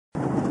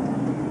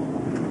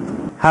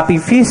Happy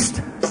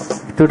feast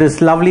to this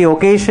lovely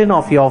occasion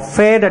of your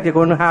fair that you're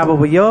going to have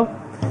over here.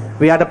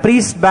 We had a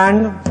priest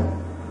band,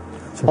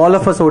 all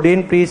of us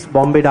ordained priests,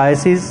 Bombay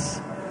Diocese,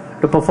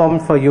 to perform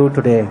for you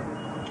today.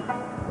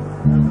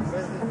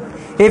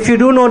 If you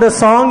do know the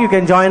song, you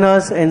can join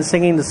us in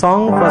singing the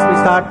song. First we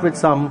start with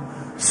some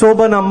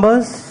sober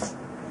numbers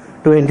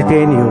to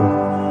entertain you.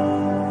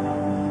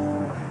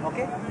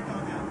 Okay?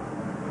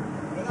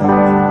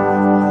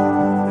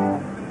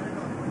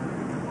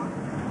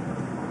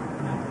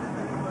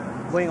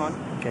 Going on.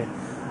 Okay.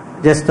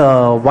 Just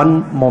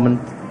one moment,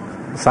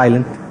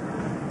 silent.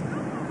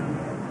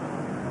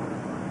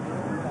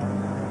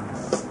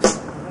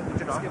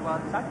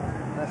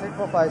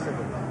 For 5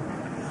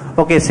 seconds.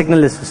 Okay,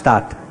 signal is to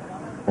start.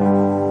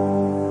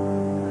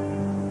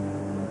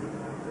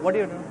 What do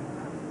you do?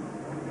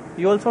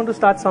 You also want to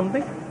start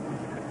something?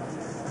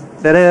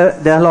 There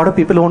are a lot of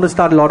people who want to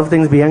start a lot of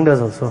things behind us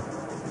also.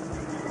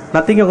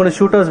 Nothing you're going to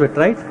shoot us with,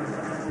 right?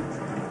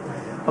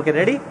 Okay,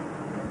 ready?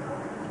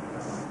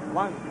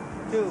 1,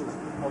 2,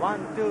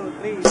 1, 2,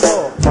 3,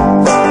 4.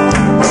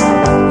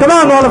 Come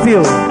on, all of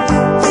you.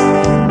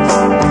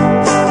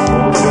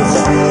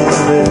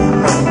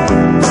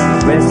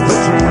 West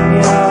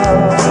Virginia,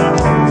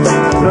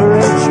 the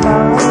rich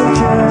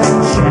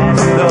mountains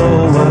shining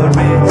over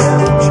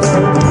ridge.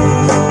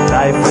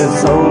 Life is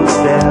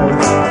older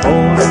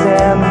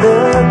than the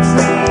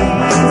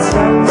trees,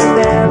 younger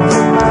than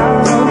the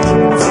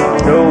mountains,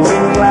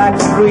 growing like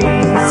the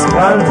breeze.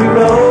 Country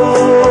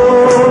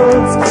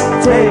roads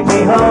take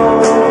me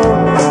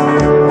home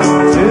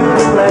to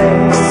the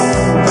place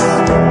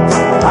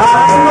I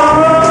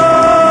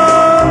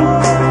belong,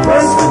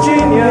 West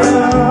Virginia.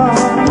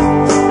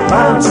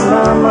 Mountain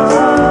Mama,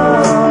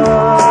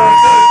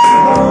 take me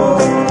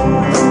home,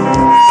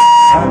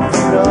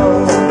 country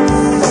roads.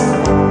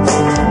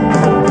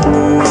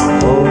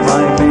 Oh,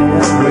 my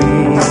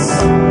memories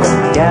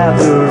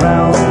gather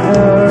around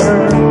her.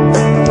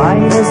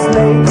 Minus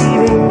lady,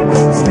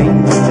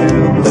 sleeping to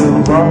blue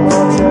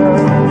water.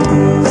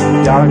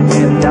 Dark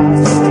and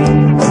dusty,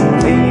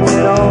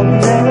 leaving on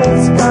the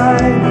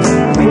sky.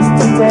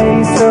 Misty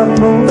taste of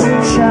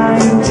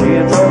moonshine,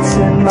 teardrops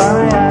in my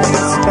eyes.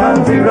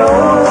 Country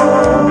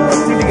road,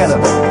 together,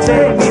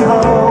 take me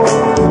home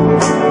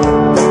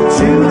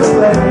to the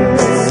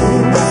place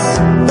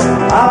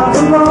I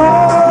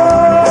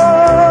belong,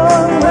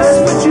 West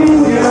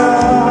Virginia,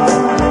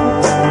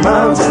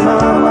 Mountain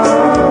Mama,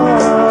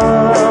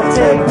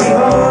 take me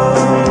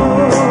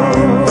home,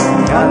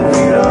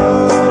 country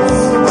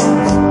roads.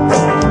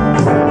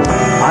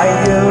 I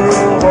hear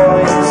a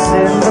voice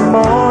in the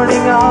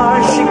morning hour,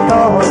 she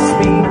calls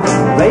me.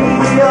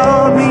 Radio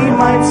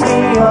reminds me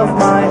of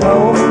my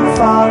home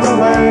far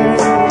away.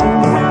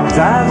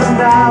 Driving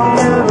down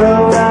the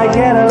road, I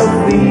get a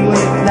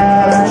feeling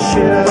that I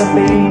should have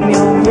been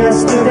young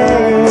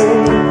yesterday.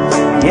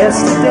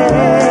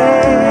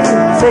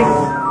 Take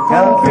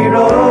country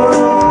roads,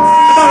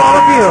 all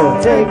of you,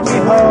 take me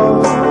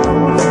home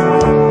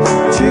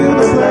to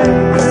the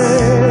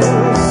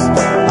place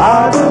I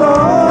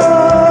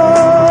belong,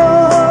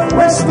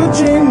 West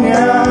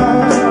Virginia,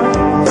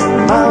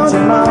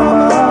 Mountain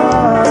Mama,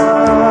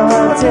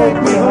 take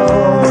me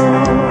home,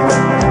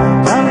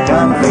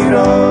 country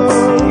roads.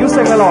 You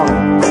sing along.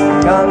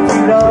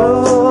 Country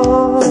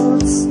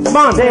roads, Come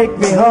on, take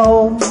me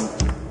home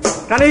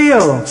continue.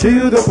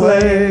 to the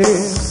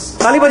place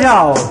Tali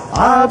bajao.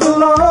 I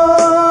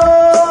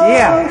belong.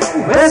 Yeah.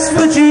 West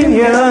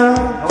Virginia,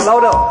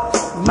 Louder.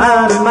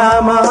 Mountain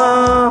Mama,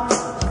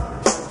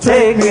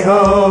 take me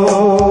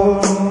home.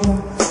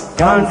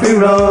 Country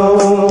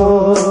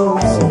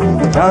roads,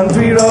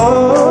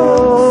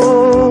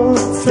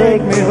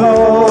 take me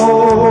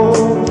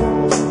home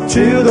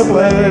to the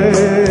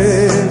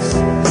place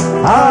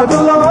I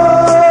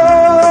belong.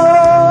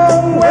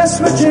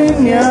 West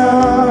Virginia,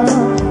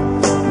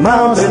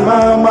 Mountain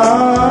Mama,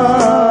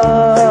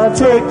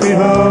 take me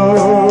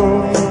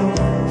home.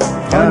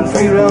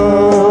 Country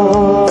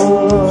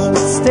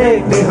roads,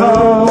 take me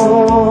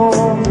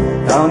home.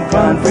 Down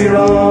country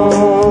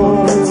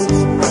roads,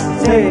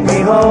 take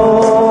me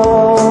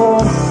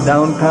home.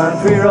 Down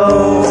country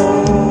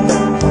roads.